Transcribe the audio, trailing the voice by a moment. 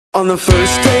On the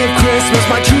first day of Christmas,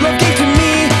 my true love gave to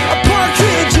me a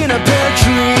partridge in a pear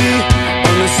tree.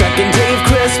 On the second day of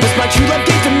Christmas, my true love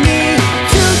gave to me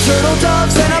 2 turtle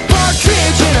doves and a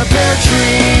partridge in a pear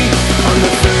tree. On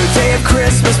the third day of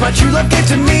Christmas, my true love gave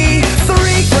to me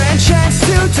 3 French hens,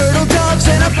 2 turtle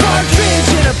doves and a partridge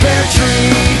in a pear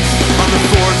tree. On the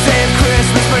fourth day of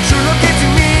Christmas, my true love gave to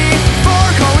me 4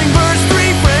 calling birds,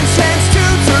 3 French hens,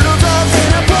 2 turtle doves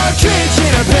and a partridge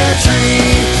in a pear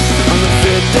tree. On the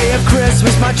fifth day of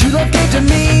Christmas, my true love gave to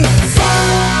me 5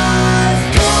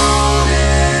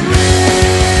 golden rings,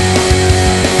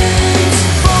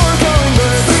 4 calling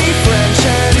birds, 3 French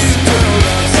hens, 2 turtle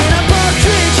doves and a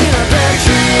partridge in a pear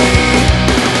tree.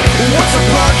 What's a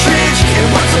partridge and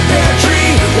what's a pear